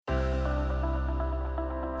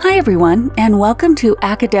Hi, everyone, and welcome to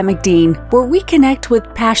Academic Dean, where we connect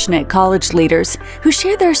with passionate college leaders who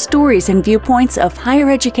share their stories and viewpoints of higher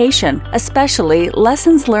education, especially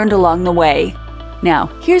lessons learned along the way. Now,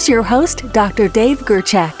 here's your host, Dr. Dave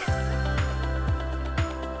Gerchak.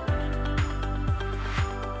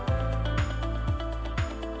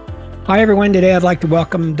 Hi, everyone. Today, I'd like to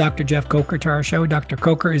welcome Dr. Jeff Coker to our show. Dr.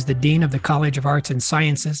 Coker is the Dean of the College of Arts and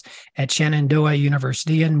Sciences at Shenandoah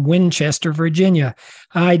University in Winchester, Virginia.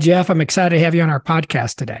 Hi, Jeff. I'm excited to have you on our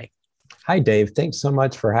podcast today. Hi, Dave. Thanks so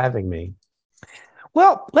much for having me.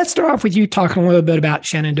 Well, let's start off with you talking a little bit about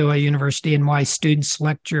Shenandoah University and why students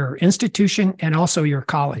select your institution and also your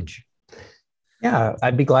college. Yeah,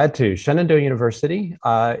 I'd be glad to. Shenandoah University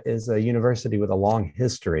is a university with a long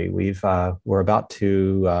history. We're about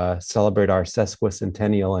to celebrate our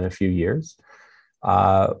sesquicentennial in a few years.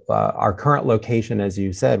 Our current location, as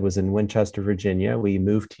you said, was in Winchester, Virginia. We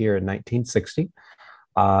moved here in 1960.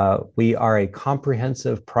 We are a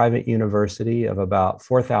comprehensive private university of about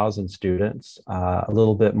 4,000 students. A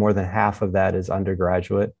little bit more than half of that is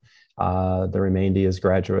undergraduate. The remainder is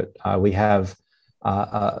graduate. We have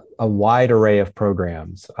a wide array of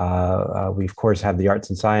programs. We, of course, have the arts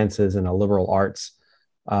and sciences and a liberal arts,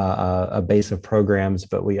 a base of programs,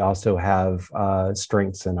 but we also have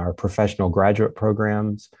strengths in our professional graduate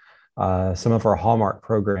programs. Some of our hallmark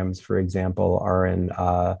programs, for example, are in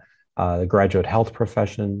the graduate health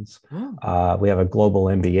professions. We have a global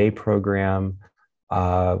MBA program.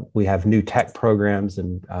 We have new tech programs,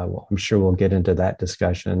 and I'm sure we'll get into that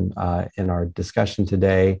discussion in our discussion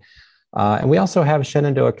today. And we also have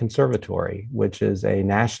Shenandoah Conservatory, which is a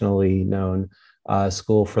nationally known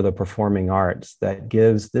school for the performing arts that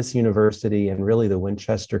gives this university and really the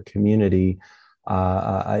Winchester community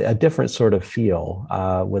a different sort of feel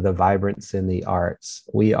with a vibrance in the arts.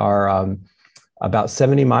 We are about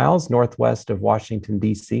 70 miles northwest of Washington,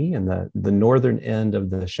 D.C., in the northern end of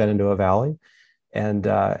the Shenandoah Valley. And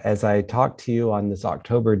as I talk to you on this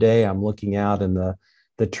October day, I'm looking out and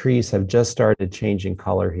the trees have just started changing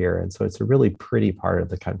color here. And so it's a really pretty part of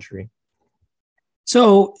the country.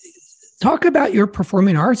 So talk about your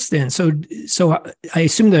performing arts then. So I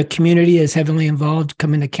assume the community is heavily involved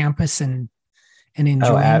coming to campus and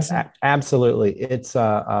enjoying. Absolutely. It's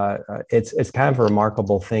kind of a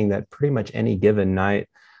remarkable thing that pretty much any given night,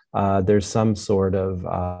 there's some sort of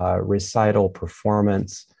recital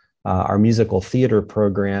performance. Our musical theater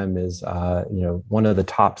program is one of the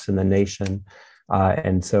tops in the nation.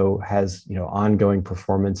 And so has ongoing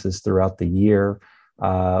performances throughout the year.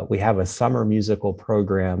 We have a summer musical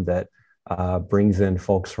program that brings in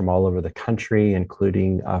folks from all over the country,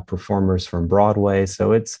 including performers from Broadway.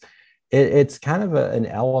 So it's kind of an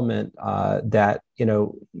element that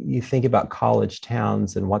you think about college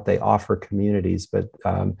towns and what they offer communities, but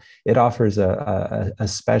it offers a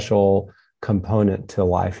special component to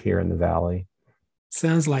life here in the Valley.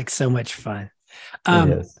 Sounds like so much fun. It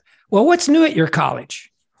is. Well, what's new at your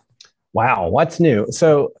college? Wow, what's new?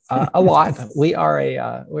 So a lot.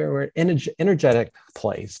 We're an energetic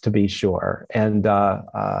place, to be sure. And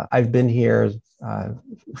I've been here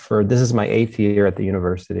this is my 8th year at the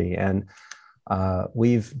university, and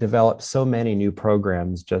we've developed so many new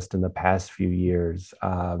programs just in the past few years.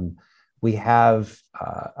 We have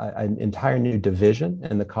an entire new division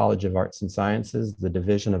in the College of Arts and Sciences, the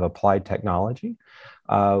Division of Applied Technology,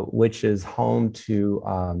 which is home to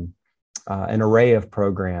an array of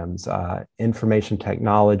programs, information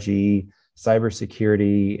technology,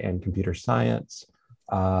 cybersecurity, and computer science.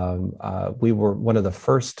 We were one of the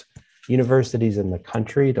first universities in the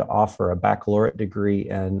country to offer a baccalaureate degree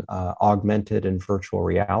in augmented and virtual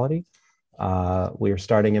reality. We are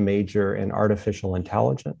starting a major in artificial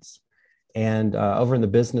intelligence. And over in the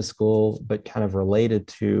business school, but kind of related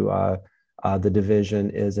to the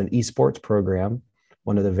division, is an esports program,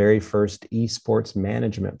 one of the very first esports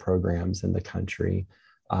management programs in the country.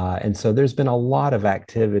 And so there's been a lot of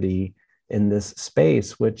activity in this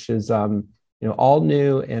space, which is all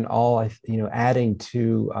new and all adding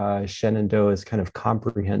to Shenandoah's kind of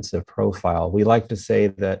comprehensive profile. We like to say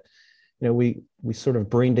that we sort of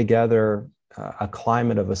bring together a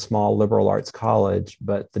climate of a small liberal arts college,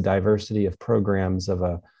 but the diversity of programs of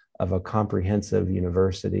a comprehensive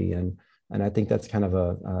university. And I think that's kind of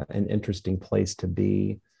an interesting place to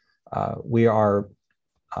be. We are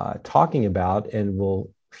talking about and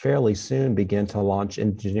will fairly soon begin to launch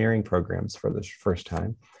engineering programs for the first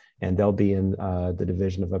time. And they'll be in the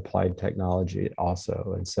Division of Applied Technology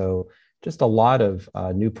also. And so just a lot of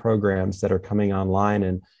new programs that are coming online.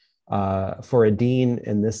 And for a dean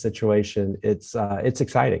in this situation, it's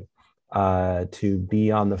exciting to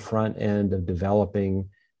be on the front end of developing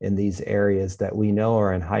in these areas that we know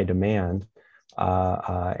are in high demand.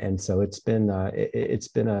 And so it's been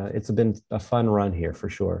a fun run here for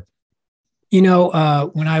sure.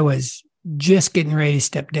 When I was just getting ready to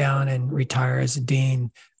step down and retire as a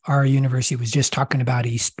dean, our university was just talking about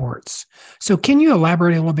esports. So can you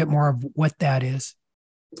elaborate a little bit more of what that is?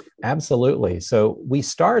 Absolutely. So we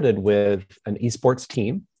started with an esports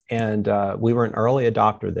team, and we were an early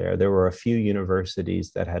adopter there. There were a few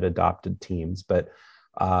universities that had adopted teams, but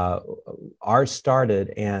ours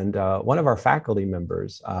started, and one of our faculty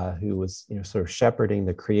members who was sort of shepherding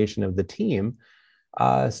the creation of the team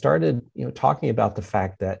started talking about the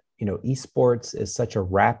fact that esports is such a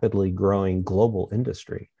rapidly growing global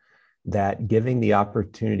industry that giving the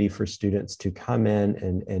opportunity for students to come in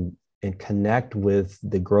and connect with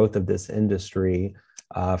the growth of this industry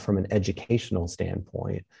from an educational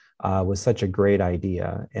standpoint was such a great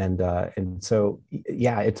idea. And so,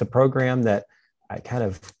 yeah, it's a program that kind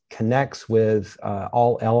of connects with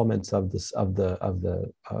all elements of this of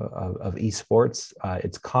esports.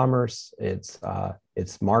 It's commerce, it's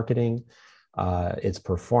marketing, it's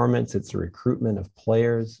performance, it's the recruitment of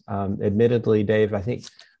players. Admittedly, Dave, I think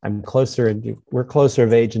we're closer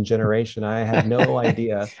of age and generation. I had no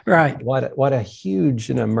idea Right. what a huge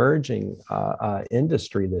and emerging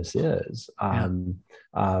industry this is.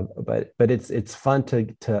 But it's fun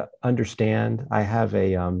to understand. I have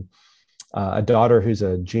a daughter who's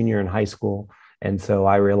a junior in high school, and so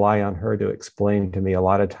I rely on her to explain to me a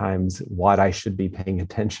lot of times what I should be paying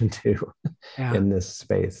attention to in this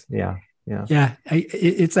space. Yeah.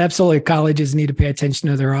 It's absolutely, colleges need to pay attention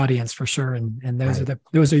to their audience for sure, and those Right.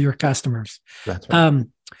 those are your customers. That's right.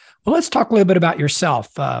 Well, let's talk a little bit about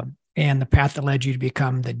yourself and the path that led you to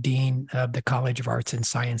become the dean of the College of Arts and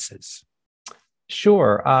Sciences.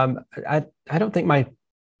 Sure. I don't think my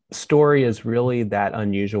story is really that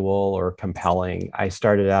unusual or compelling. I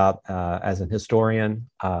started out as an historian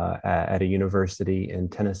at a university in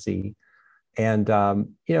Tennessee, and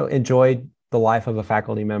enjoyed the life of a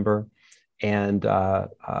faculty member. And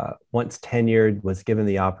once tenured, was given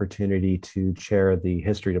the opportunity to chair the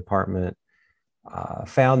history department.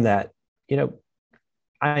 Found that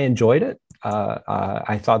I enjoyed it.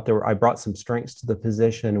 I thought I brought some strengths to the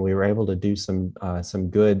position. We were able to do some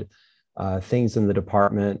good things in the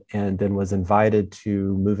department, and then was invited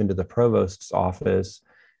to move into the provost's office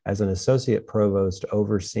as an associate provost,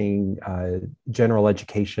 overseeing general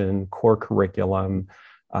education, core curriculum,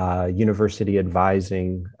 university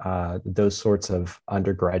advising, those sorts of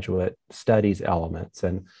undergraduate studies elements.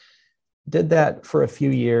 And did that for a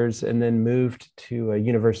few years, and then moved to a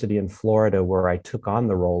university in Florida where I took on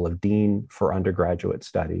the role of dean for undergraduate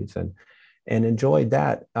studies, and enjoyed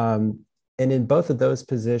that. And in both of those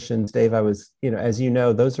positions, Dave, I was, as you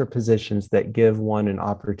know, those are positions that give one an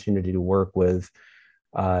opportunity to work with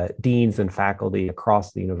deans and faculty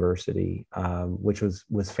across the university, which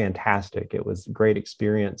was fantastic. It was a great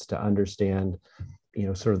experience to understand,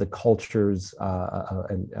 sort of the cultures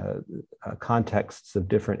and contexts of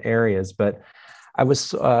different areas. But I was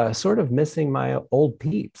sort of missing my old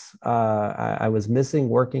peeps. I was missing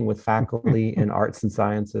working with faculty in arts and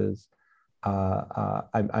sciences.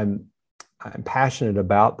 I'm passionate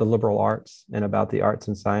about the liberal arts and about the arts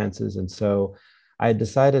and sciences. And so I had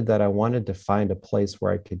decided that I wanted to find a place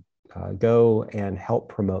where I could go and help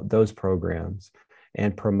promote those programs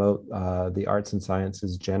and promote the arts and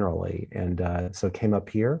sciences generally. And so came up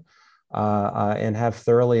here and have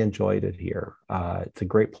thoroughly enjoyed it here. It's a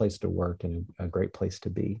great place to work and a great place to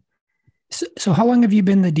be. So how long have you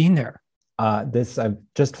been the dean there? I've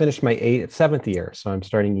just finished my 7th year, so I'm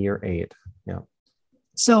starting year 8. Yeah.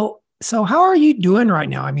 So how are you doing right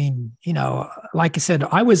now? I mean, like I said,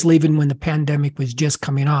 I was leaving when the pandemic was just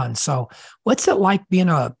coming on. So what's it like being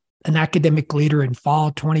an academic leader in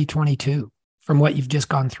fall 2022 from what you've just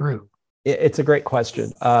gone through? It's a great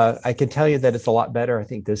question. I can tell you that it's a lot better, I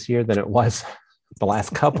think, this year than it was the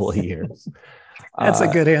last couple of years. That's a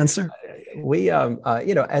good answer. We,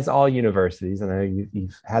 as all universities, and I know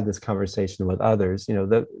you've had this conversation with others,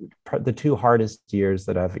 the 2 hardest years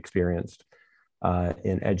that I've experienced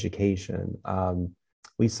in education.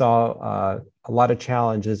 We saw a lot of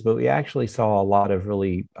challenges, but we actually saw a lot of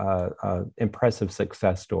really impressive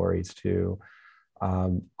success stories too.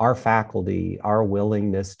 Our faculty, our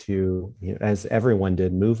willingness to, as everyone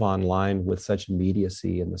did, move online with such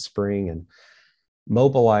immediacy in the spring and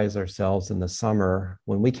mobilize ourselves in the summer.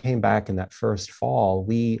 When we came back in that first fall,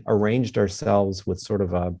 we arranged ourselves with sort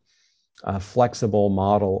of a flexible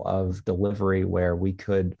model of delivery where we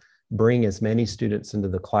could bring as many students into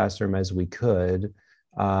the classroom as we could,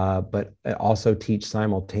 but also teach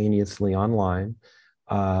simultaneously online.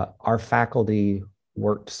 Our faculty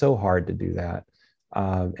worked so hard to do that.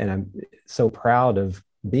 And I'm so proud of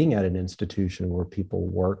being at an institution where people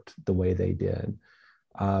worked the way they did.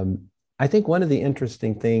 I think one of the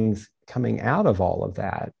interesting things coming out of all of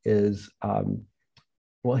that is,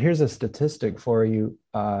 well, here's a statistic for you.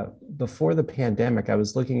 Before the pandemic, I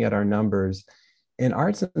was looking at our numbers. In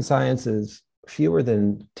arts and sciences, fewer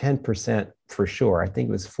than 10% for sure. I think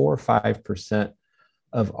it was 4 or 5%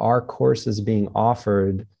 of our courses being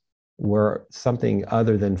offered were something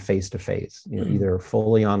other than face-to-face, either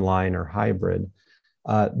fully online or hybrid.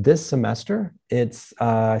 This semester,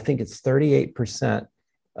 I think it's 38%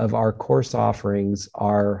 of our course offerings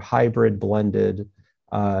are hybrid, blended,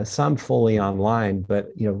 some fully online, but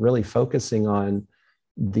really focusing on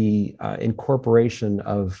the incorporation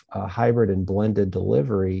of hybrid and blended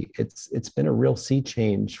delivery. It's been a real sea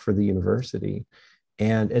change for the university,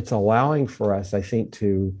 and it's allowing for us, I think,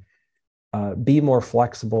 to be more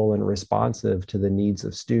flexible and responsive to the needs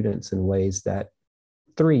of students in ways that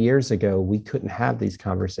 3 years ago we couldn't have these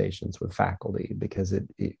conversations with faculty because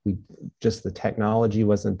just the technology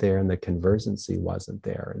wasn't there and the conversancy wasn't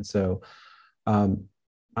there. And so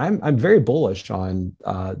I'm very bullish on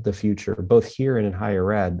the future, both here and in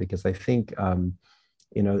higher ed, because I think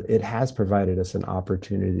it has provided us an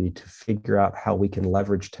opportunity to figure out how we can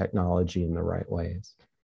leverage technology in the right ways.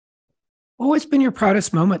 Well, what's been your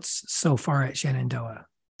proudest moments so far at Shenandoah?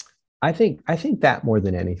 I think that more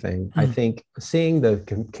than anything, I think seeing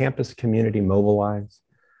the campus community mobilize,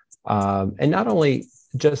 and not only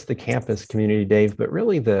just the campus community, Dave, but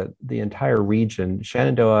really the entire region.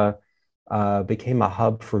 Shenandoah became a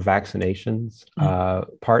hub for vaccinations,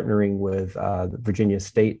 partnering with the Virginia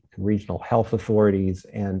State and regional health authorities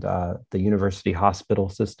and the university hospital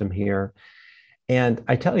system here. And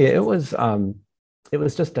I tell you, it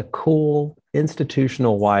was just a cool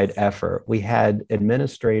institutional-wide effort. We had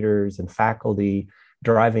administrators and faculty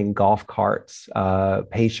driving golf carts,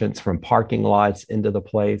 patients from parking lots into the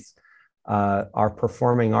place. Our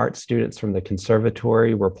performing arts students from the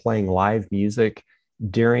conservatory were playing live music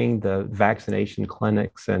during the vaccination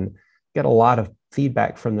clinics, and get a lot of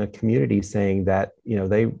feedback from the community saying that,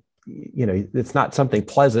 it's not something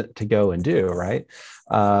pleasant to go and do, right?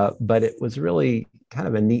 But it was really kind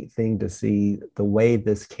of a neat thing to see the way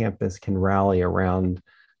this campus can rally around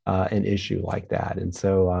an issue like that. And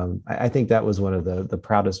so I think that was one of the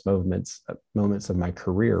proudest moments of my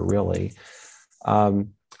career, really.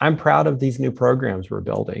 I'm proud of these new programs we're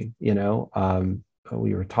building.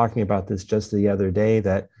 We were talking about this just the other day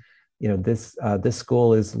that, this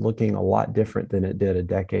school is looking a lot different than it did a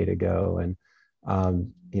decade ago. And,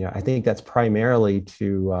 I think that's primarily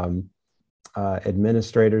to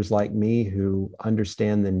administrators like me who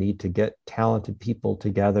understand the need to get talented people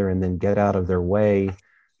together and then get out of their way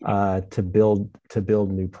to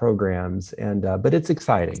build new programs. And but it's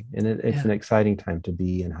exciting, and it's an exciting time to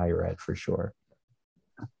be in higher ed for sure.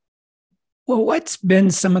 Well, what's been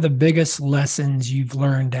some of the biggest lessons you've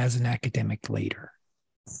learned as an academic leader?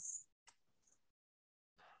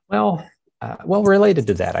 Well, related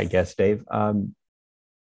to that, I guess, Dave.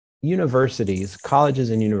 Universities,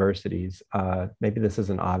 colleges and universities, maybe this is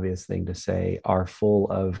an obvious thing to say, are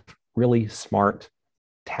full of really smart,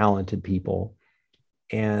 talented people.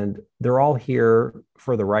 And they're all here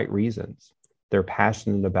for the right reasons. They're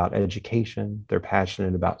passionate about education. They're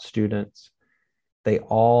passionate about students. They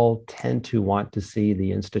all tend to want to see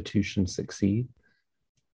the institution succeed.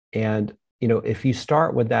 And, if you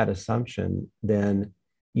start with that assumption, then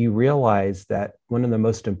you realize that one of the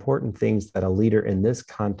most important things that a leader in this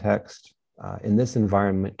context, in this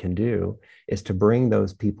environment can do is to bring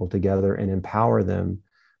those people together and empower them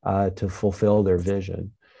to fulfill their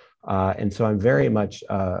vision. And so I'm very much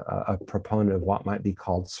a proponent of what might be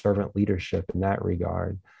called servant leadership in that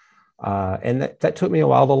regard. And that took me a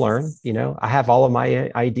while to learn. I have all of my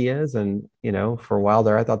ideas, and, for a while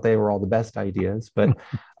there, I thought they were all the best ideas. But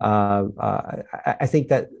I think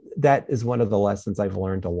that is one of the lessons I've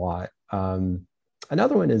learned a lot.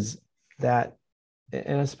 Another one is that,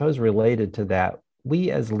 and I suppose related to that,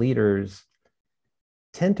 we as leaders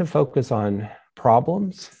tend to focus on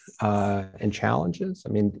problems and challenges. I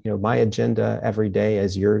mean, my agenda every day,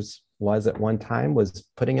 as yours was at one time, was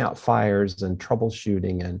putting out fires and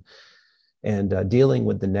troubleshooting and dealing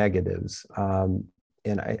with the negatives.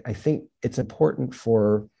 And I think it's important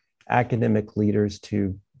for academic leaders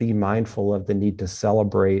to be mindful of the need to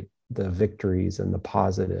celebrate the victories and the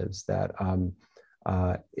positives that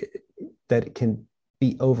can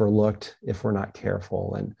be overlooked if we're not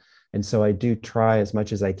careful. And so I do try as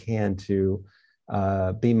much as I can to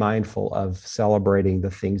be mindful of celebrating the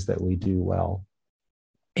things that we do well.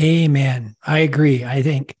 Amen. I agree. I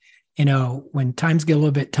think when times get a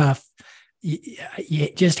little bit tough, you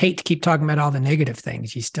just hate to keep talking about all the negative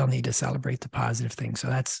things. You still need to celebrate the positive things. So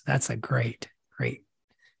that's a great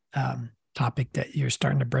topic that you're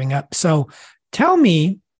starting to bring up. So tell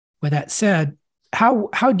me, with that said,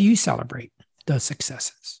 how do you celebrate those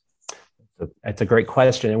successes? That's a great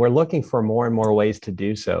question. And we're looking for more and more ways to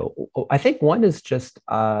do so. I think one is just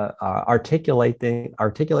articulating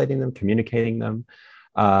them, communicating them.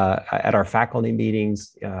 At our faculty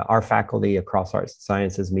meetings, our faculty across arts and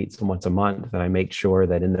sciences meets once a month, and I make sure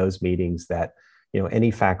that in those meetings that any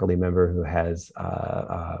faculty member who has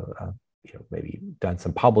maybe done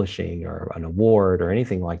some publishing or an award or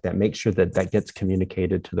anything like that, make sure that that gets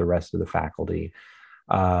communicated to the rest of the faculty.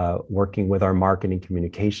 Working with our marketing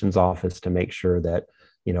communications office to make sure that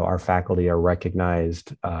our faculty are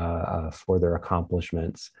recognized for their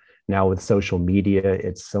accomplishments. Now with social media,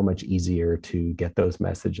 it's so much easier to get those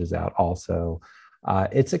messages out also.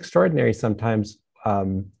 It's extraordinary sometimes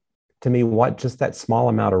to me what just that small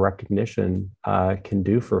amount of recognition can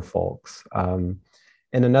do for folks.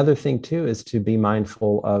 And another thing too is to be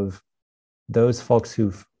mindful of those folks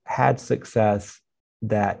who've had success,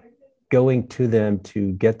 that going to them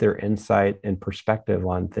to get their insight and perspective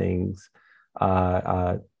on things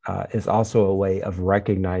is also a way of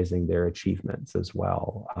recognizing their achievements as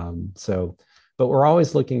well. But we're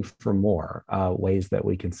always looking for more ways that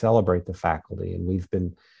we can celebrate the faculty. And we've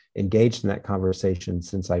been engaged in that conversation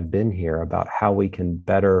since I've been here about how we can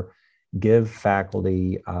better give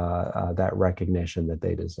faculty that recognition that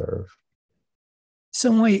they deserve. So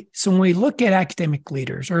when we look at academic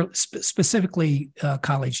leaders, or specifically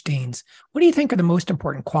college deans, what do you think are the most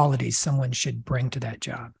important qualities someone should bring to that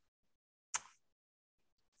job?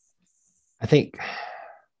 I think,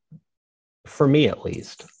 for me at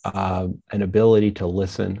least, an ability to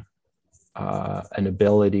listen, an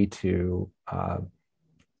ability to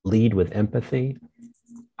lead with empathy.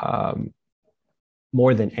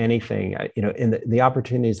 More than anything, in the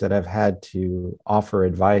opportunities that I've had to offer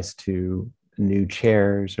advice to new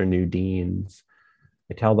chairs or new deans,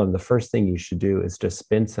 I tell them the first thing you should do is just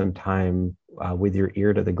spend some time with your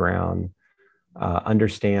ear to the ground,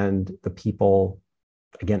 understand the people,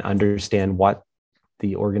 again, understand what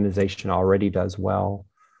the organization already does well,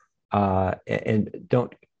 and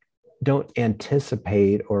don't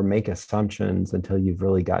anticipate or make assumptions until you've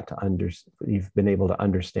really got to you've been able to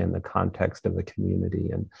understand the context of the community.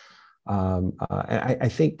 And I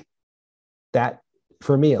think that,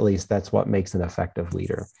 for me at least, that's what makes an effective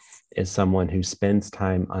leader, is someone who spends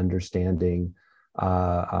time understanding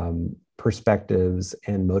perspectives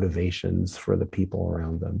and motivations for the people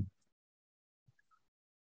around them.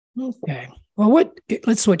 Okay. Well,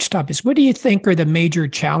 let's switch topics. What do you think are the major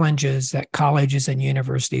challenges that colleges and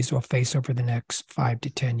universities will face over the next 5 to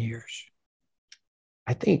 10 years?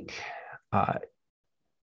 I think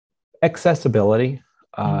accessibility,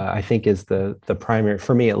 I think, is the primary,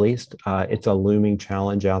 for me at least. It's a looming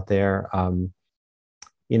challenge out there.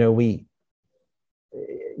 You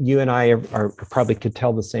and I are probably could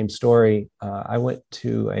tell the same story. I went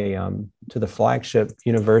to the flagship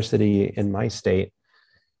university in my state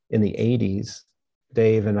in the 80s,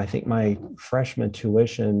 Dave, and I think my freshman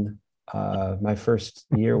tuition, my first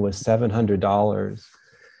year, was $700.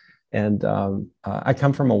 And I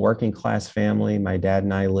come from a working class family. My dad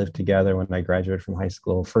and I lived together when I graduated from high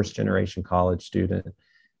school, first generation college student.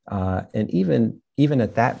 And even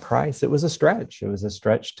at that price, it was a stretch. It was a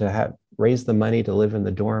stretch to raise the money to live in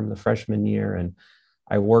the dorm the freshman year. And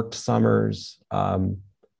I worked summers,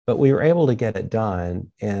 but we were able to get it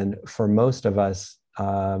done. And for most of us,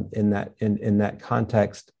 in that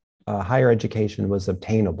context, higher education was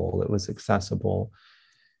obtainable. It was accessible.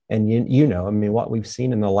 And what we've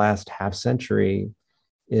seen in the last half century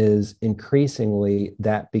is increasingly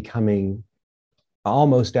that becoming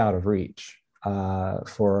almost out of reach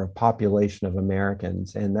for a population of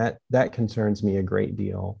Americans. And that concerns me a great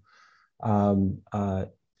deal. The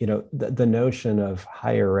notion of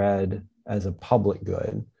higher ed as a public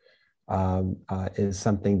good is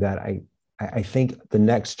something that I think the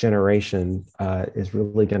next generation is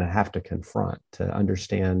really going to have to confront, to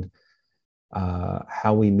understand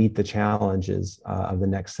how we meet the challenges of the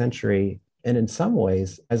next century. And in some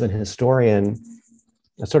ways, as an historian,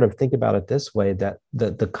 I sort of think about it this way, that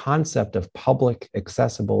the concept of public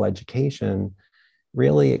accessible education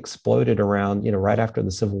really exploded around, right after the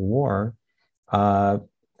Civil War.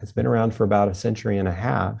 It's been around for about a century and a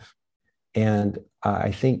half. And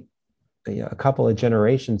I think a couple of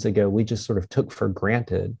generations ago, we just sort of took for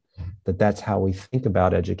granted that that's how we think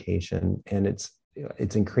about education. And it's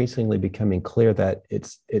increasingly becoming clear that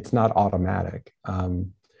it's not automatic.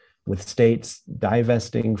 with states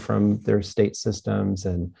divesting from their state systems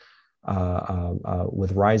and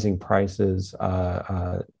with rising prices,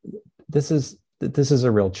 this is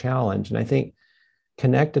a real challenge. And I think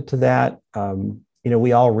connected to that,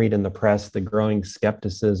 we all read in the press the growing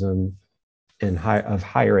skepticism of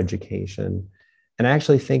higher education, and I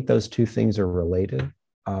actually think those two things are related.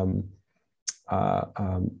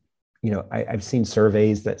 I've seen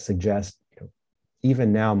surveys that suggest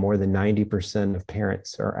even now more than 90% of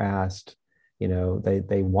parents are asked,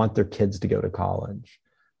 they want their kids to go to college.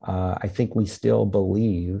 I think we still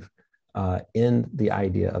believe in the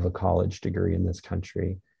idea of a college degree in this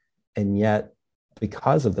country. And yet,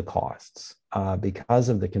 because of the costs, because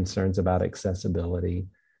of the concerns about accessibility,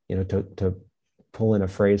 to pull in a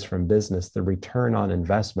phrase from business, the return on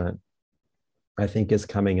investment, I think, is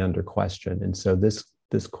coming under question. And so this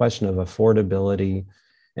question of affordability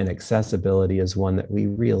and accessibility is one that we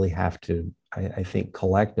really have to, I think,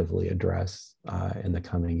 collectively address in the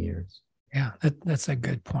coming years. Yeah, that's a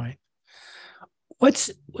good point.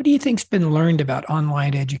 What do you think's been learned about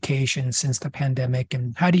online education since the pandemic,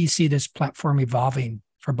 and how do you see this platform evolving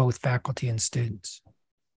for both faculty and students?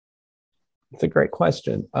 It's a great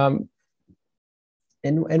question.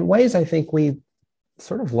 In ways, I think we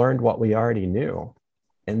sort of learned what we already knew,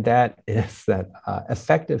 and that is that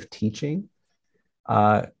effective teaching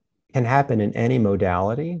can happen in any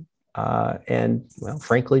modality, and, well,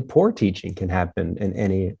 frankly, poor teaching can happen in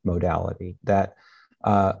any modality. That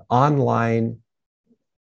online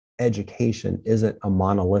education isn't a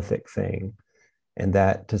monolithic thing, and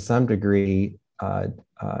that to some degree,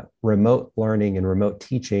 remote learning and remote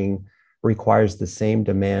teaching requires the same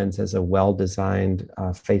demands as a well-designed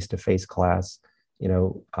face-to-face class.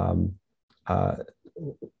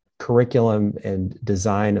 Curriculum and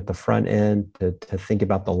design at the front end to think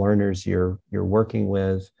about the learners you're working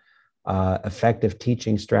with, effective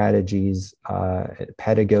teaching strategies,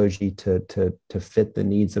 pedagogy to fit the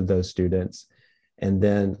needs of those students, and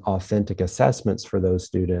then authentic assessments for those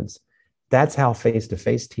students. That's how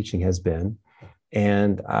face-to-face teaching has been.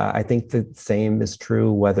 And I think the same is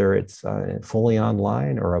true whether it's fully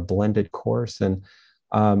online or a blended course. And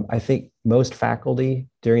I think most faculty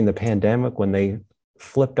during the pandemic, when they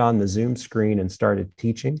flipped on the Zoom screen and started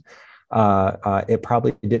teaching, it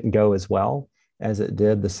probably didn't go as well as it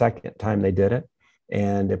did the second time they did it.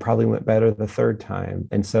 And it probably went better the third time.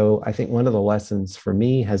 And so I think one of the lessons for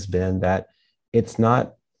me has been that it's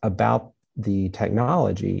not about the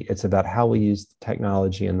technology, it's about how we use the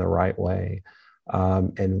technology in the right way.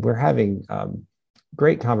 And we're having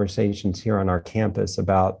great conversations here on our campus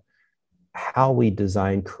about how we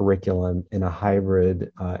design curriculum in a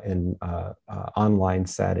hybrid and online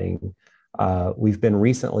setting. We've been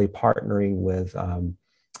recently partnering with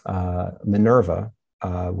Minerva,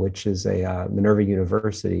 which is Minerva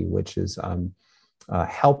University, which is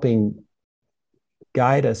helping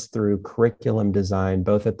guide us through curriculum design,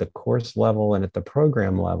 both at the course level and at the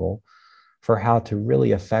program level, for how to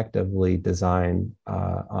really effectively design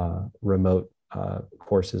remote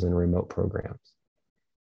courses and remote programs.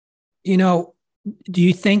 Do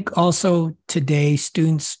you think also today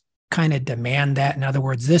students kind of demand that? In other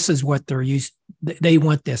words, this is what they're used. They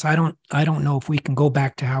want this. I don't know if we can go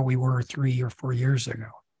back to how we were 3 or 4 years ago.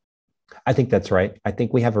 I think that's right. I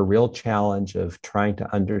think we have a real challenge of trying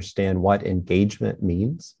to understand what engagement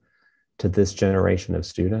means to this generation of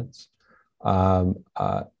students.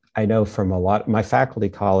 I know from a lot of my faculty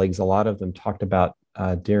colleagues, a lot of them talked about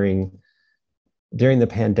during the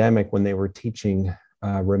pandemic when they were teaching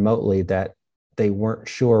remotely that they weren't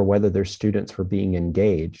sure whether their students were being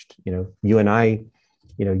engaged. You and I,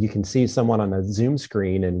 you can see someone on a Zoom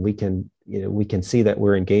screen and we can see that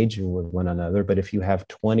we're engaging with one another. But if you have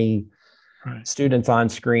 20 students on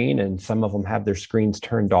screen and some of them have their screens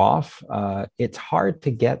turned off, it's hard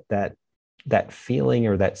to get that feeling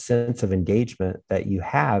or that sense of engagement that you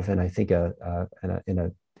have. And I think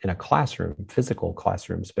in a classroom, physical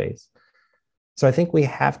classroom space. So I think we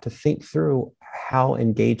have to think through how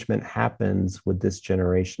engagement happens with this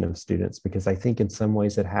generation of students, because I think in some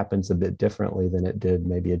ways it happens a bit differently than it did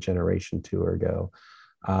maybe a generation or two ago.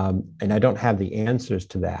 And I don't have the answers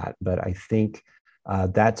to that, but I think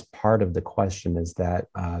that's part of the question, is that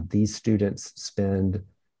these students spend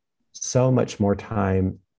so much more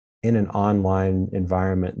time in an online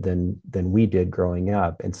environment than we did growing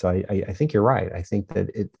up. And so I think you're right. I think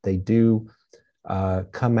that they do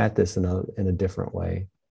come at this in a different way.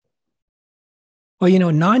 Well,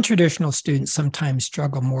 non-traditional students sometimes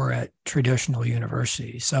struggle more at traditional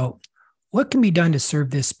universities. So what can be done to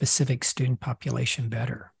serve this specific student population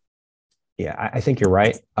better? Yeah, I think you're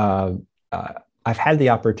right. I've had the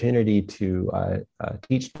opportunity to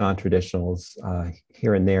teach non-traditionals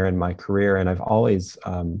here and there in my career, and I've always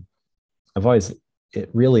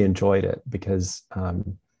really enjoyed it because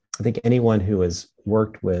I think anyone who has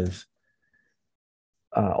worked with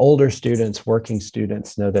older students, working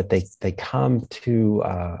students, know that they come to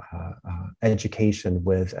education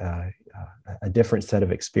with a different set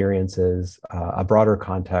of experiences, a broader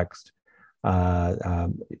context,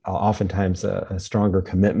 oftentimes a stronger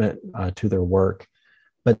commitment to their work.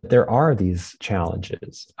 But there are these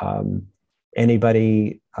challenges.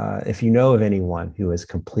 Anybody, if you know of anyone who has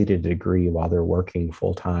completed a degree while they're working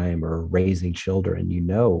full time or raising children, you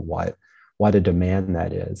know what a demand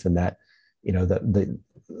that is, and that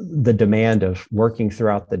the demand of working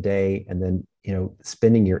throughout the day and then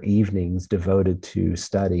spending your evenings devoted to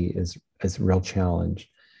study is a real challenge.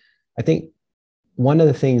 I think one of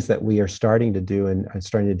the things that we are starting to do and are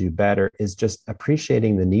starting to do better is just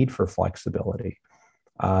appreciating the need for flexibility.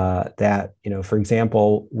 That, for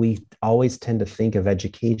example, we always tend to think of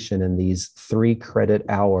education in these 3 credit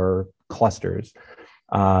hour clusters.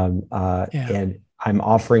 And I'm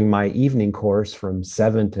offering my evening course from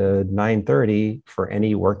 7 to 9:30 for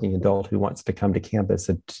any working adult who wants to come to campus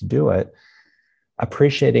to do it,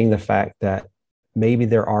 appreciating the fact that maybe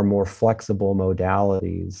there are more flexible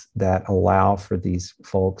modalities that allow for these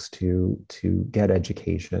folks to get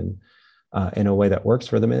education in a way that works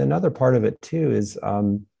for them. And another part of it too is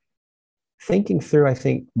thinking through, I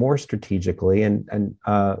think, more strategically, and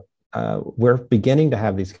we're beginning to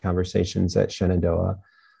have these conversations at Shenandoah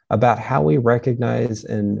about how we recognize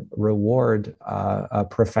and reward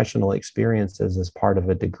professional experiences as part of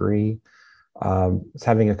a degree. I was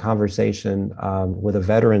having a conversation with a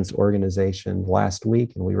veterans organization last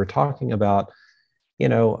week, and we were talking about,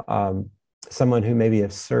 someone who maybe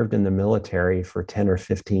has served in the military for 10 or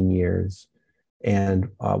 15 years and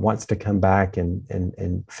wants to come back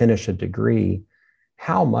and finish a degree.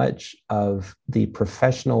 How much of the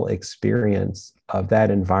professional experience of that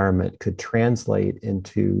environment could translate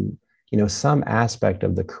into, some aspect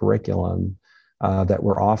of the curriculum that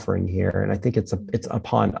we're offering here? And I think it's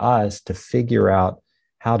upon us to figure out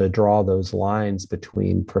how to draw those lines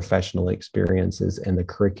between professional experiences and the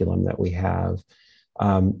curriculum that we have.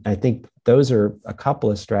 I think those are a couple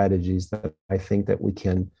of strategies that I think that we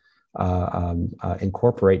can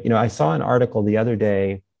incorporate. I saw an article the other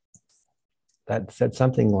day that said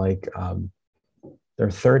something like there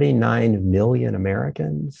are 39 million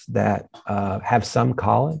Americans that have some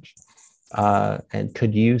college and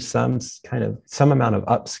could use some amount of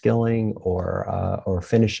upskilling or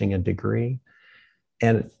finishing a degree.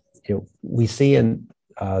 And we see in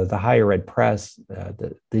the higher ed press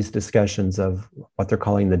these discussions of what they're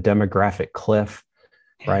calling the demographic cliff,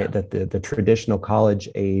 right? That the traditional college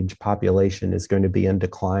age population is going to be in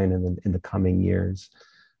decline in the coming years.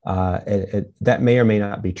 That may or may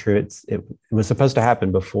not be true. It was supposed to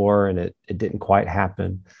happen before, and it didn't quite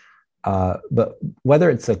happen. But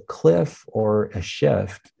whether it's a cliff or a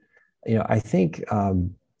shift, I think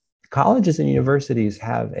colleges and universities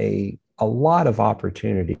have a lot of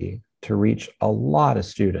opportunity to reach a lot of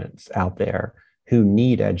students out there who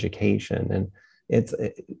need education. And it's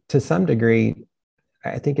to some degree,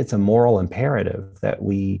 I think it's a moral imperative that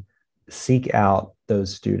we seek out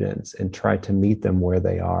those students and try to meet them where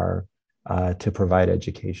they are to provide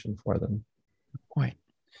education for them. Point.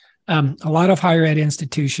 A lot of higher ed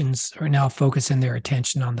institutions are now focusing their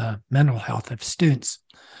attention on the mental health of students.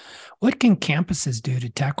 What can campuses do to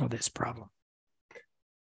tackle this problem?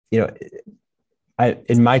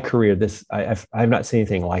 In my career, I've not seen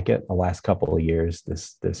anything like it the last couple of years.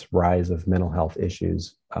 This rise of mental health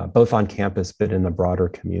issues, both on campus but in the broader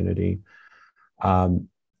community.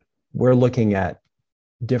 We're looking at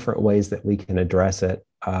different ways that we can address it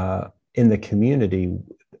in the community.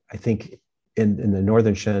 I think in the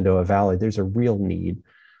Northern Shenandoah Valley, there's a real need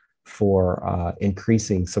for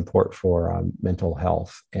increasing support for mental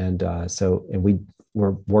health, and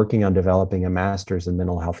we're working on developing a master's in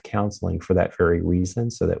mental health counseling for that very reason,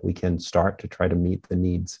 so that we can start to try to meet the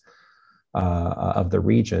needs of the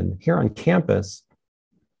region. Here on campus,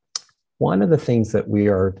 one of the things that we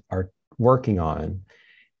are working on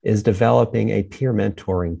is developing a peer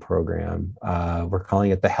mentoring program. We're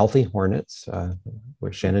calling it the Healthy Hornets.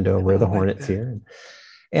 We're Shenandoah, we're the Hornets here.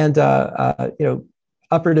 And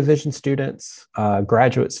upper division students,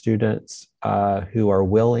 graduate students who are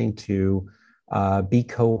willing to be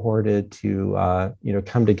cohorted, to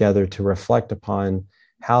come together to reflect upon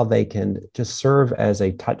how they can just serve as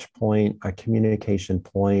a touch point, a communication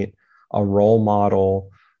point, a role model,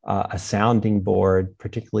 a sounding board,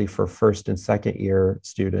 particularly for first and second year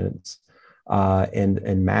students,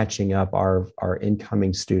 and matching up our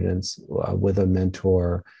incoming students with a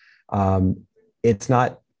mentor. It's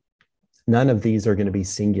not, none of these are going to be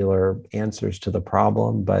singular answers to the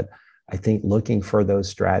problem, but I think looking for those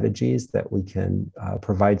strategies that we can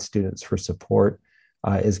provide students for support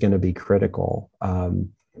is going to be critical.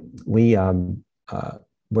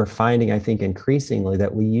 We're finding, I think, increasingly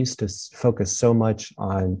that we used to focus so much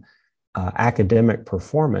on academic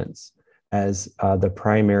performance as the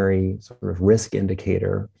primary sort of risk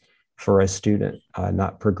indicator for a student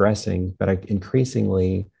not progressing. But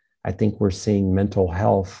increasingly, I think we're seeing mental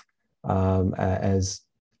health as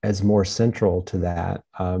more central to that.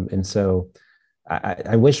 And so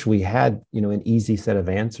I wish we had, an easy set of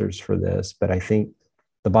answers for this, but I think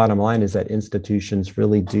the bottom line is that institutions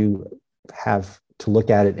really do have to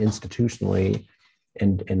look at it institutionally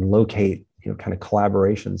and locate, kind of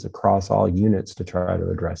collaborations across all units to try to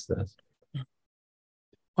address this.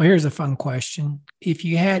 Well, here's a fun question. If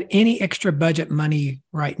you had any extra budget money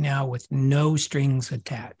right now with no strings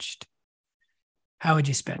attached, how would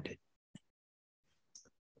you spend it?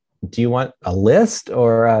 Do you want a list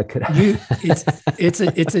or could I?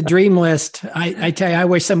 It's a dream list. I tell you, I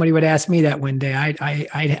wish somebody would ask me that one day.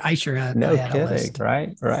 I sure had. No kidding, a list.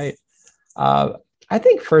 Right. I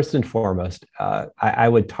think first and foremost, I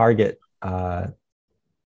would target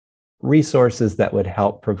resources that would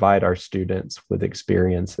help provide our students with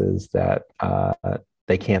experiences that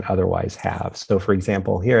they can't otherwise have. So, for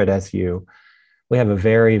example, here at SU, we have a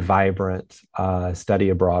very vibrant study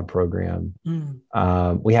abroad program.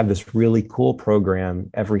 We have this really cool program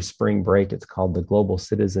every spring break. It's called the Global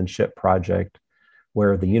Citizenship Project,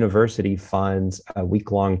 where the university funds a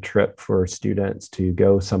week-long trip for students to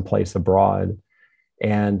go someplace abroad.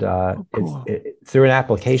 And it's through an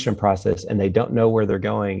application process, and they don't know where they're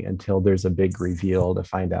going until there's a big reveal to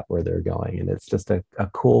find out where they're going. And it's just a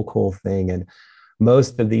cool thing. And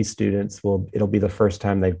most of these students it'll be the first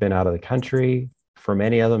time they've been out of the country. For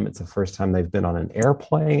many of them, it's the first time they've been on an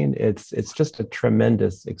airplane. It's just a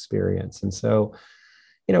tremendous experience. And so,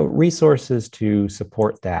 resources to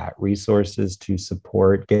support that, resources to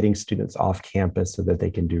support getting students off campus so that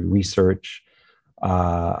they can do research,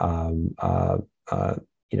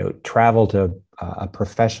 travel to a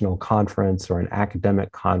professional conference or an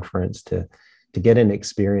academic conference to get an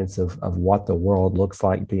experience of what the world looks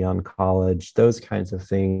like beyond college, those kinds of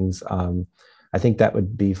things. I think that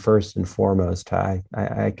would be first and foremost.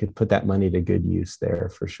 I could put that money to good use there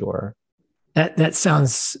for sure. That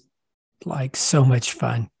sounds like so much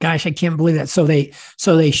fun. Gosh, I can't believe that. So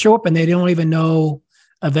they show up and they don't even know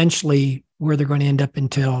eventually where they're going to end up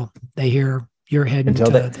until they hear you're heading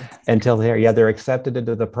until they're accepted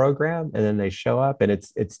into the program, and then they show up, and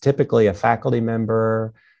it's typically a faculty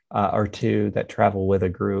member or two that travel with a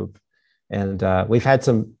group. And we've had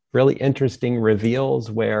some really interesting reveals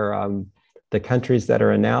where the countries that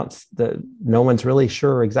are announced, no one's really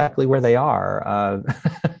sure exactly where they are.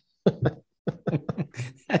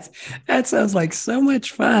 That sounds like so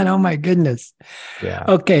much fun. Oh my goodness. Yeah.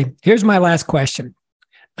 Okay. Here's my last question.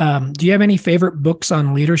 Do you have any favorite books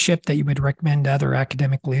on leadership that you would recommend to other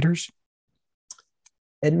academic leaders?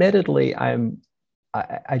 Admittedly, I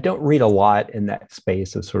don't read a lot in that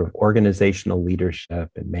space of sort of organizational leadership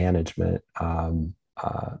and management.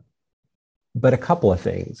 But a couple of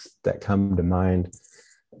things that come to mind.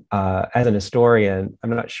 As an historian, I'm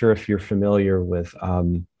not sure if you're familiar with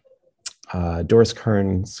Doris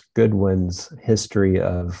Kearns Goodwin's history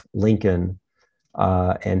of Lincoln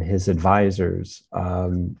and his advisors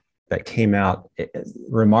that came out.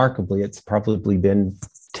 Remarkably, it's probably been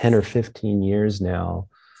 10 or 15 years now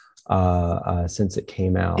since it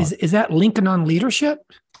came out. Is that Lincoln on Leadership?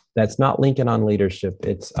 That's not Lincoln on Leadership.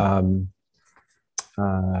 It's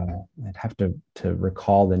I'd have to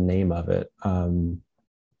recall the name of it, or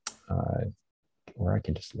I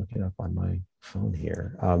can just look it up on my phone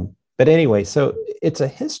here. But anyway, so it's a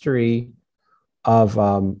history of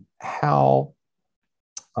how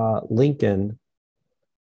Lincoln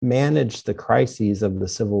managed the crises of the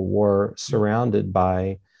Civil War, surrounded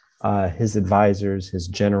by his advisors, his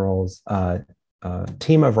generals.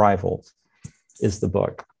 Team of Rivals is the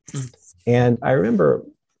book. And I remember,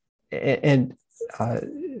 and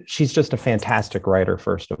she's just a fantastic writer,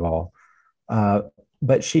 first of all.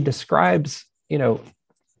 But she describes,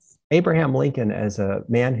 Abraham Lincoln as a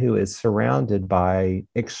man who is surrounded by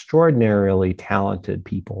extraordinarily talented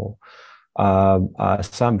people,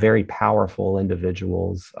 some very powerful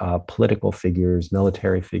individuals, political figures,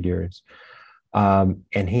 military figures.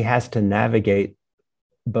 And he has to navigate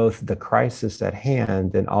both the crisis at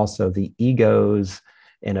hand and also the egos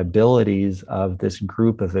and abilities of this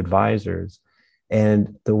group of advisors.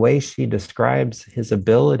 And the way she describes his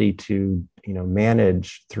ability to,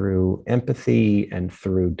 manage through empathy and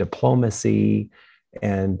through diplomacy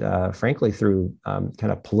and frankly, through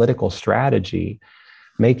kind of political strategy,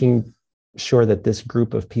 making sure that this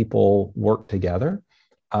group of people work together,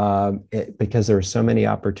 because there are so many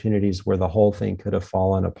opportunities where the whole thing could have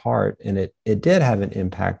fallen apart. And it did have an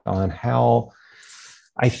impact on how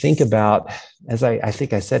I think about, as I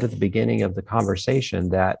think I said at the beginning of the conversation,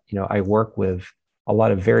 that, I work with a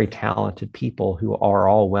lot of very talented people who are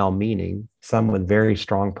all well-meaning, some with very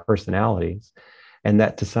strong personalities, and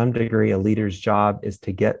that to some degree, a leader's job is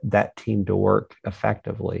to get that team to work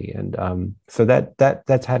effectively. And so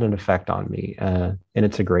that's had an effect on me, and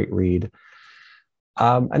it's a great read.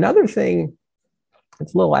 Another thing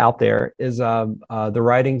that's a little out there is the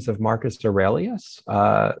writings of Marcus Aurelius,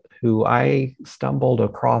 who I stumbled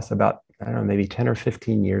across about, I don't know, maybe 10 or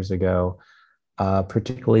 15 years ago,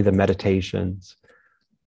 particularly the Meditations.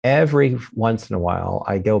 Every once in a while,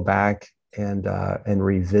 I go back and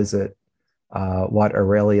revisit what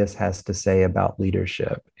Aurelius has to say about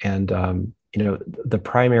leadership. And, the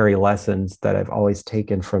primary lessons that I've always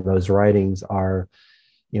taken from those writings are,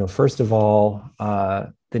 first of all,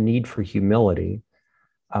 the need for humility.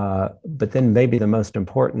 But then maybe the most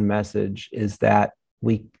important message is that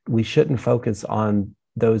we shouldn't focus on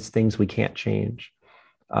those things we can't change.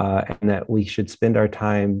 And that we should spend our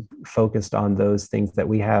time focused on those things that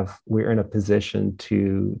we're in a position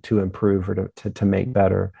to improve or to make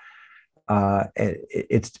better.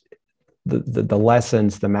 It's the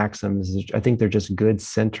lessons, the maxims, I think they're just good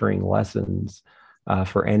centering lessons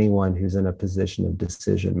for anyone who's in a position of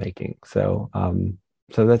decision making. So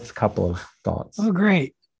that's a couple of thoughts. Oh,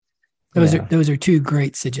 great. Those are two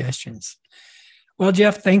great suggestions. Well,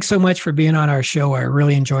 Jeff, thanks so much for being on our show. I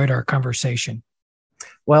really enjoyed our conversation.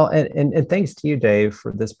 Well, and thanks to you, Dave,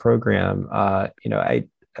 for this program.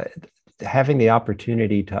 Having the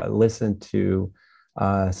opportunity to listen to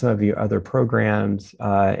some of your other programs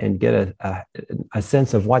and get a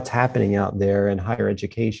sense of what's happening out there in higher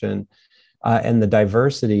education and the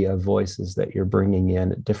diversity of voices that you're bringing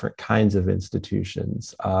in at different kinds of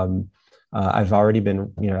institutions. I've already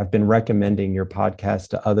been, I've been recommending your podcast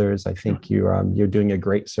to others. I think you're doing a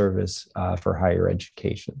great service for higher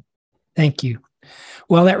education. Thank you.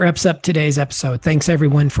 Well, that wraps up today's episode. Thanks,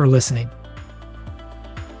 everyone, for listening.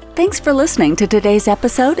 Thanks for listening to today's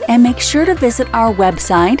episode, and make sure to visit our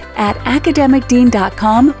website at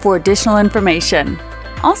academicdean.com for additional information.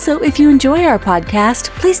 Also, if you enjoy our podcast,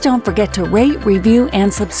 please don't forget to rate, review,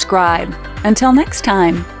 and subscribe. Until next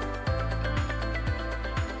time.